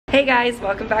Hey guys,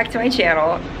 welcome back to my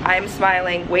channel. I'm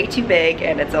smiling way too big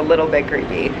and it's a little bit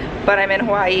creepy, but I'm in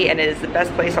Hawaii and it is the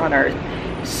best place on earth,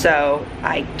 so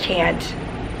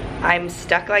I'm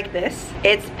stuck like this.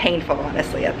 It's painful,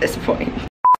 honestly, at this point.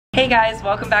 Hey guys,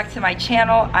 welcome back to my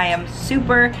channel. I am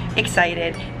super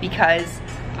excited because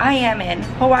I am in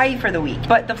Hawaii for the week,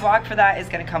 but the vlog for that is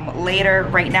gonna come later.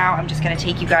 Right now, I'm just gonna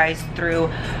take you guys through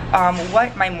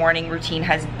what my morning routine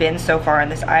has been so far on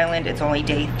this island. It's only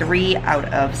day 3 out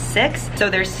of 6, so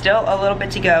there's still a little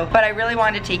bit to go, but I really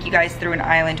wanted to take you guys through an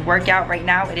island workout. Right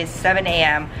now, it is 7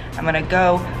 a.m. I'm gonna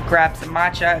go grab some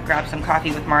matcha, grab some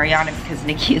coffee with Mariana because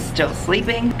Nikki is still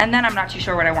sleeping, and then I'm not too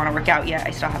sure what I wanna work out yet.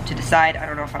 I still have to decide. I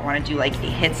don't know if I wanna do like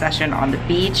a HIIT session on the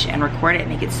beach and record it and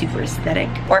make it super aesthetic,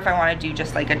 or if I wanna do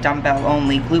just like a dumbbell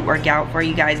only glute workout for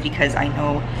you guys, because I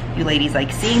know you ladies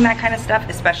like seeing that kind of stuff,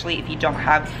 especially if you don't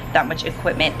have that much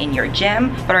equipment in your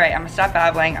gym. But all right, I'm gonna stop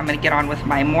babbling. I'm gonna get on with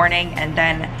my morning and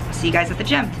then I'll see you guys at the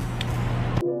gym.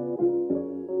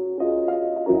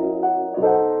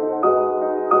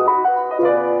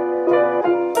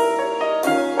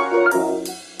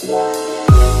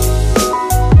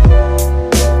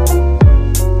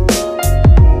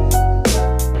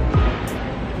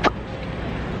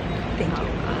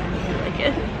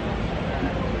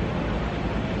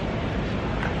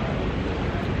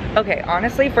 Okay,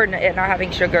 honestly, for it not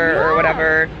having sugar or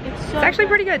whatever, it's actually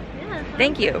pretty good. Yeah.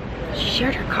 Thank you. She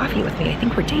shared her coffee with me. I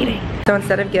think we're dating. So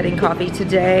instead of getting coffee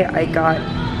today, I got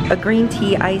a green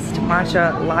tea iced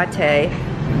matcha latte,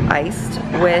 iced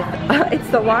with,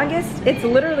 it's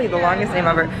literally the longest name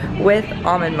ever, with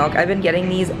almond milk. I've been getting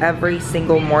these every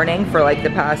single morning for like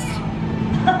the past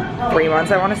 3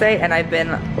 months, I want to say, and I've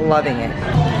been loving it.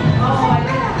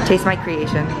 Taste my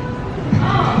creation.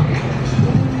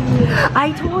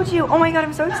 I told you. Oh my god,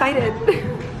 I'm so excited.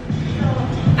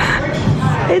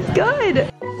 It's good.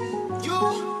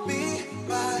 You'll be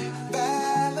my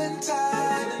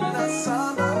Valentine in the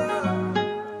summer.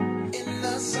 In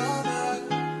the summer.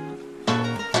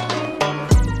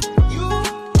 You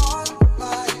are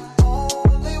my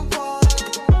only one.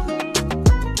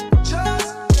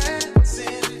 Just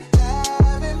dancing,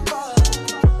 having fun.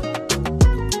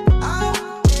 Out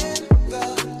in the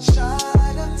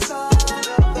shining sun.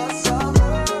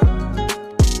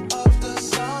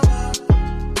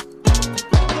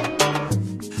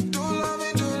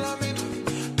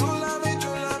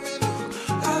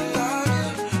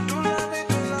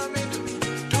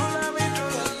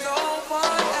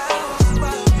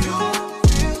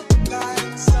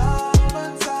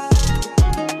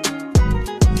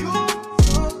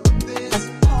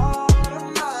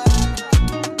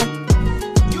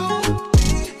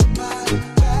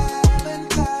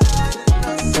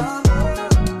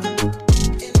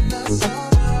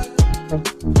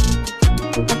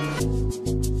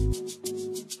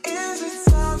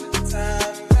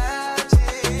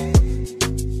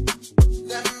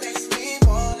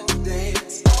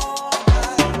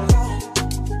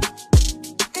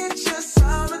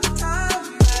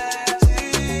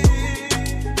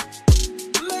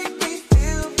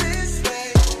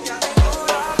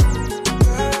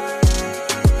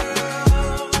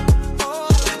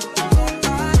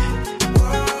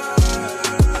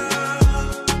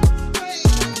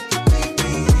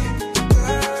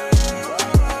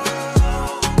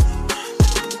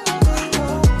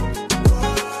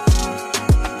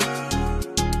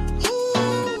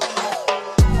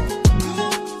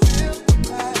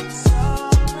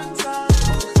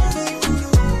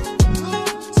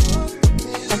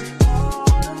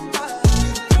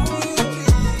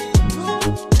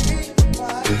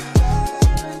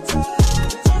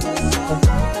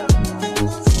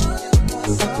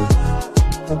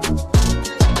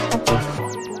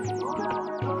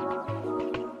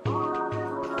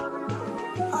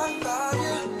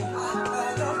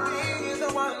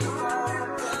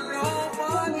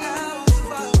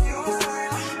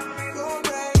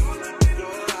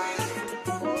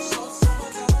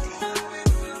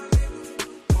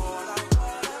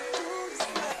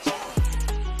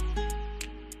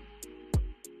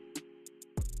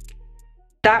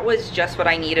 That was just what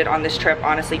I needed on this trip,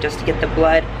 honestly, just to get the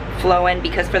blood flowing,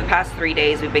 because for the past 3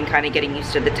 days we've been kind of getting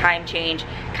used to the time change,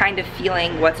 kind of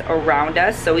feeling what's around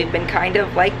us. So we've been kind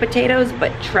of like potatoes,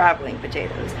 but traveling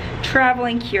potatoes,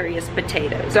 traveling curious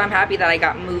potatoes. So I'm happy that I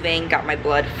got moving, got my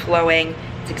blood flowing.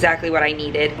 It's exactly what I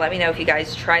needed. Let me know if you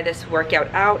guys try this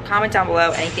workout out. Comment down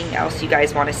below anything else you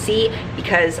guys want to see,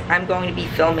 because I'm going to be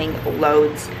filming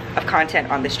loads of content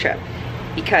on this trip,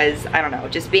 because I don't know,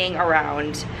 just being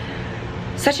around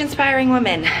Such inspiring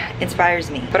woman,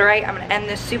 inspires me. But all right, I'm gonna end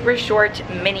this super short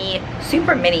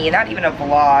super mini, not even a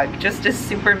vlog, just a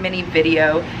super mini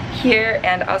video here,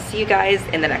 and I'll see you guys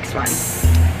in the next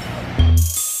one.